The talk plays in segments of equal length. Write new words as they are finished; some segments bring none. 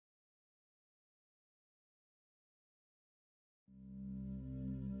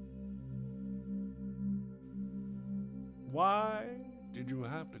Why did you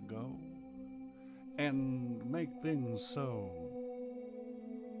have to go and make things so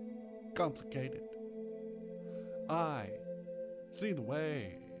complicated? I see the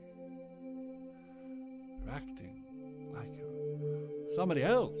way you're acting like you're somebody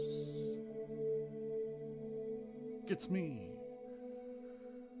else. Gets me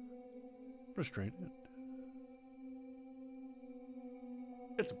frustrated.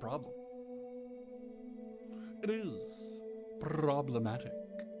 It's a problem. It is problematic.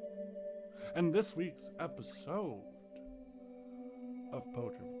 And this week's episode of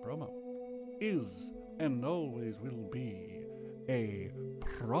Poetry for Promo is and always will be a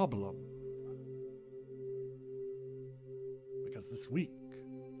problem. Because this week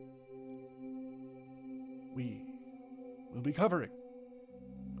we will be covering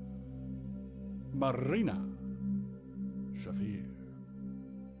Marina Shafir.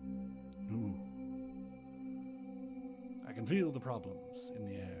 Ooh. I can feel the problems in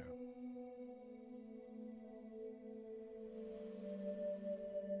the air.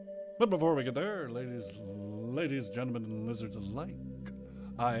 But before we get there, ladies, gentlemen, and lizards alike,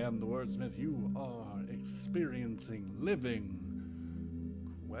 I am the wordsmith. You are experiencing, living,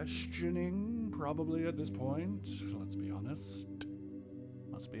 questioning, probably at this point. Let's be honest.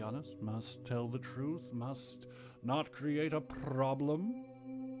 Must be honest. Must tell the truth. Must not create a problem.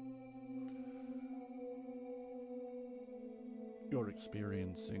 You're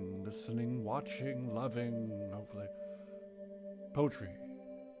experiencing, listening, watching, loving, hopefully, poetry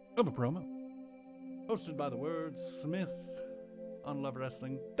of a promo. Hosted by the Wordsmith on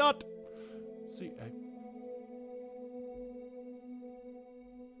lovewrestling.ca.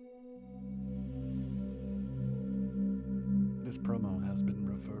 This promo has been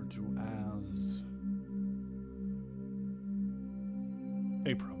referred to as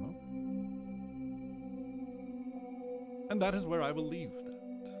a promo. And that is where I will leave that.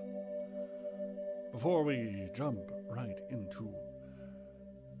 Before we jump right into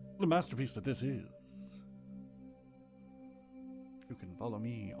the masterpiece that this is, you can follow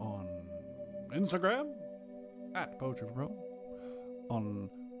me on Instagram at Poetry for Pro, on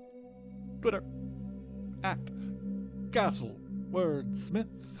Twitter at Castle Wordsmith,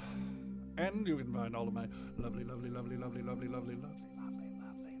 and you can find all of my lovely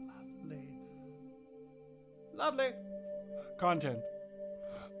content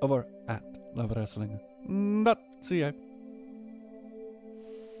over at lovewrestling.ca.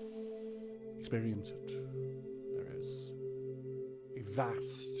 Experience it. There is a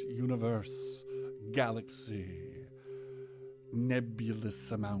vast universe, galaxy,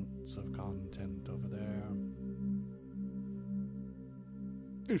 nebulous amounts of content over there.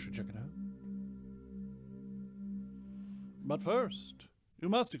 You should check it out. But first, you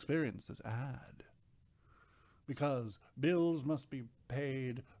must experience this ad. Because bills must be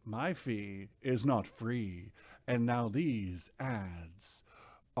paid, my fee is not free, and now these ads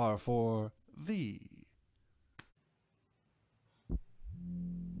are for thee.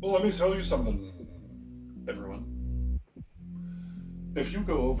 Well, let me tell you something, everyone. If you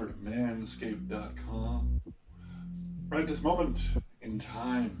go over to manscaped.com, right this moment in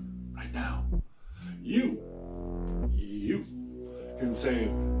time, right now, you can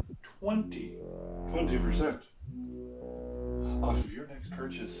save 20% off of your next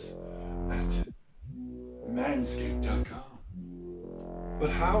purchase at manscaped.com.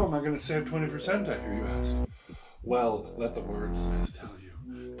 But how am I going to save 20%, I hear you ask? Well, let the wordsmith tell you.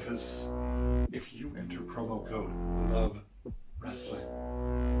 Because if you enter promo code LOVEWRESTLING,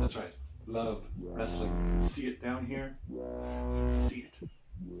 that's right, Love Wrestling, you can see it down here. You can see it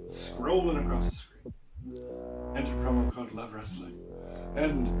scrolling across the screen. Enter promo code LOVEWRESTLING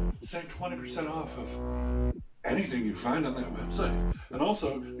and save 20% off of anything you find on that website. And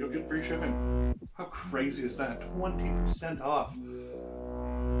also, you'll get free shipping. How crazy is that? 20% off.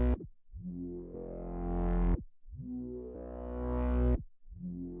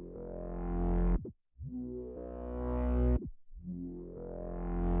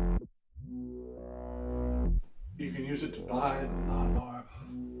 You can use it to buy the Lawnmower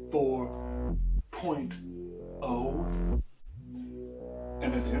 4.0.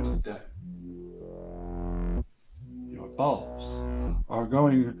 And at the end of the day, your balls are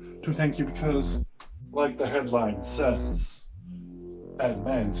going to thank you because, like the headline says, at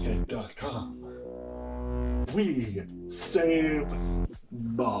manscaped.com, we save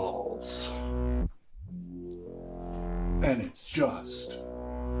balls. And it's just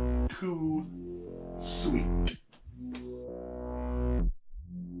too sweet.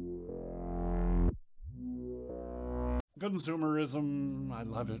 Consumerism, I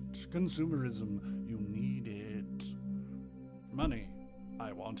love it. Consumerism, you need it. money.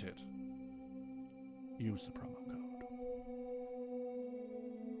 I want it. Use the promo code.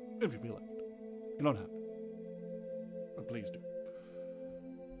 If you feel like it. You don't have to. But please do.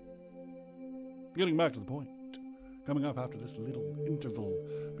 Getting back to the point. Coming up after this little interval,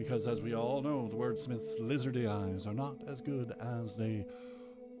 because as we all know, the wordsmith's lizardy eyes are not as good as they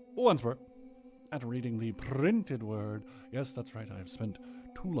once were at reading the printed word. Yes, that's right, I have spent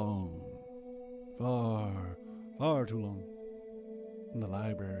too long, far too long, in the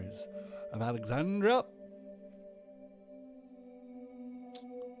libraries of Alexandria.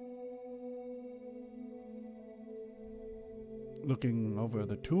 Looking over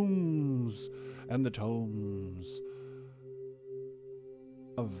the tombs and the tomes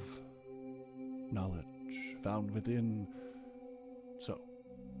of knowledge found within. So,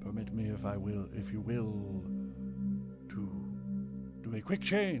 permit me, if you will, to do a quick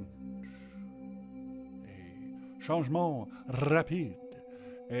change, a changement rapide,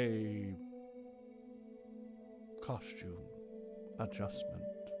 a costume adjustment.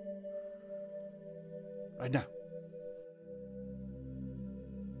 Right now.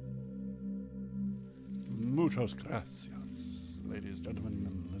 Muchas gracias, ladies, gentlemen,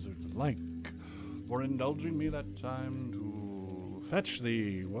 and lizards alike, for indulging me that time to fetch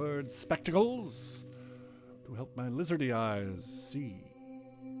the word spectacles to help my lizardy eyes see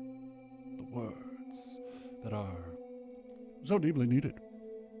the words that are so deeply needed.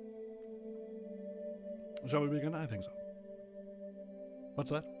 Shall we begin? I think so.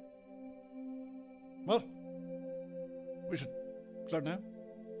 What's that? What? We should start now?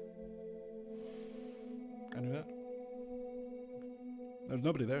 I knew that. There's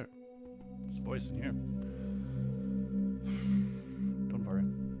nobody there. There's a voice in here. Don't worry.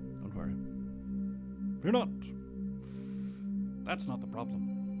 Fear not. That's not the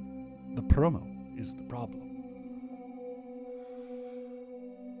problem. The promo is the problem.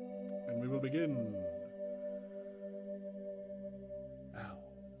 And we will begin now.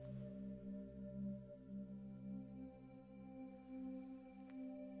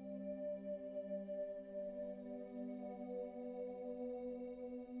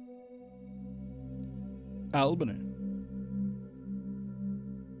 Albany.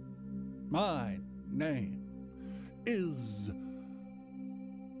 My name is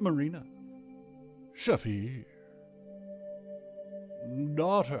Marina Shafir,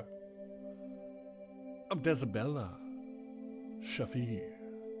 daughter of Desabella Shafir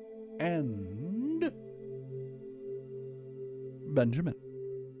and Benjamin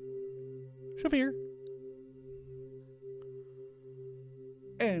Shafir.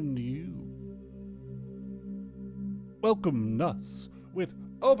 And you welcomed us with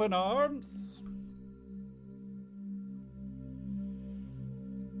open arms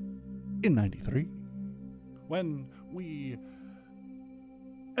in 93 when we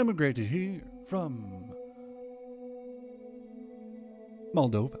emigrated here from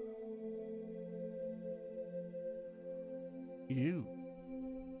Moldova. You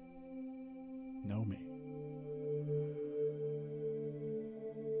know me.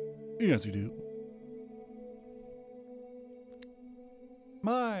 Yes, you do.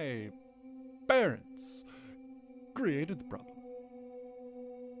 My parents created the problem.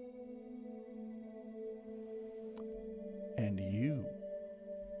 And you,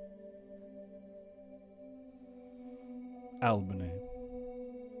 Albany,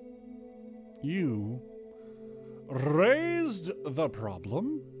 you raised the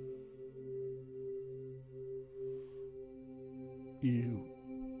problem. You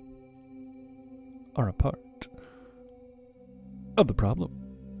are a part of the problem.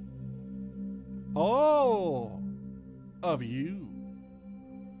 All of you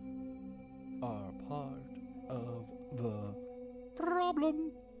are part of the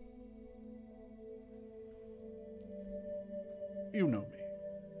problem. You know me.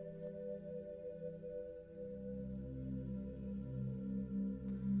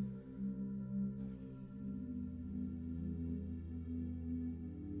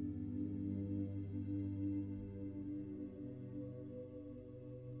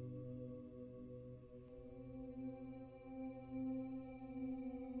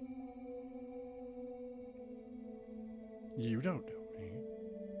 You don't know me.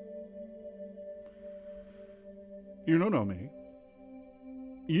 You don't know me.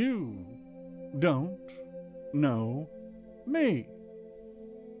 You don't know me.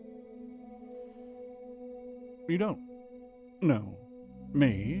 You don't know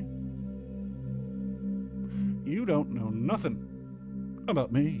me. You don't know nothing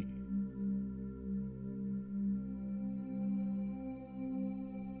about me.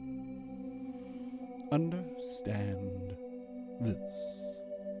 Understand this.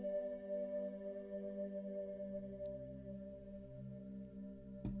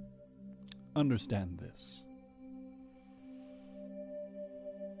 Understand this.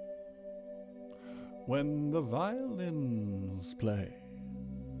 When the violins play,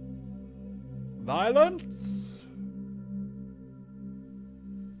 violence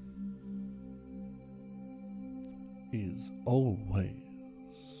is always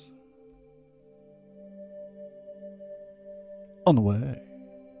on the way.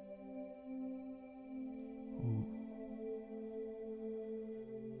 Ooh.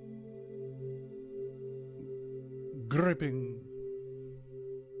 Gripping,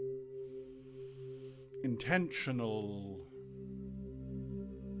 intentional,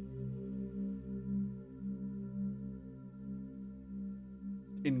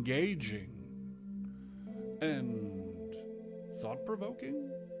 engaging, and thought-provoking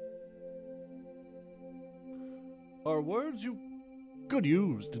are words you could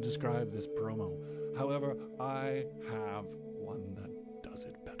use to describe this promo. However, I have one that does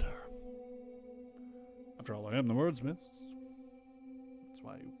it better. After all, I am the wordsmith. That's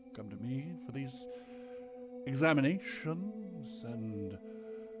why you come to me for these examinations and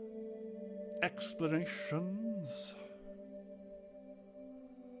explanations.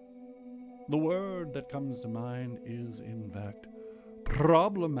 The word that comes to mind is, in fact,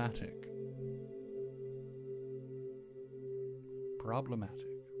 problematic. Problematic.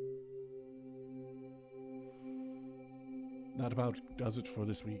 That about does it for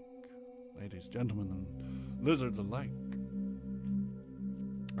this week, ladies, gentlemen, and lizards alike.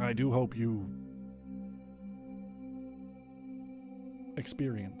 I do hope you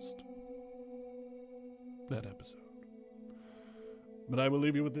experienced that episode. But I will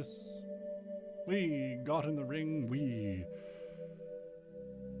leave you with this. We got in the ring, we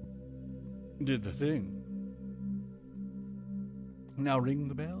did the thing. Now ring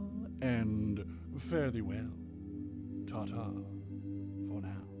the bell and fare thee well. Ta-ta.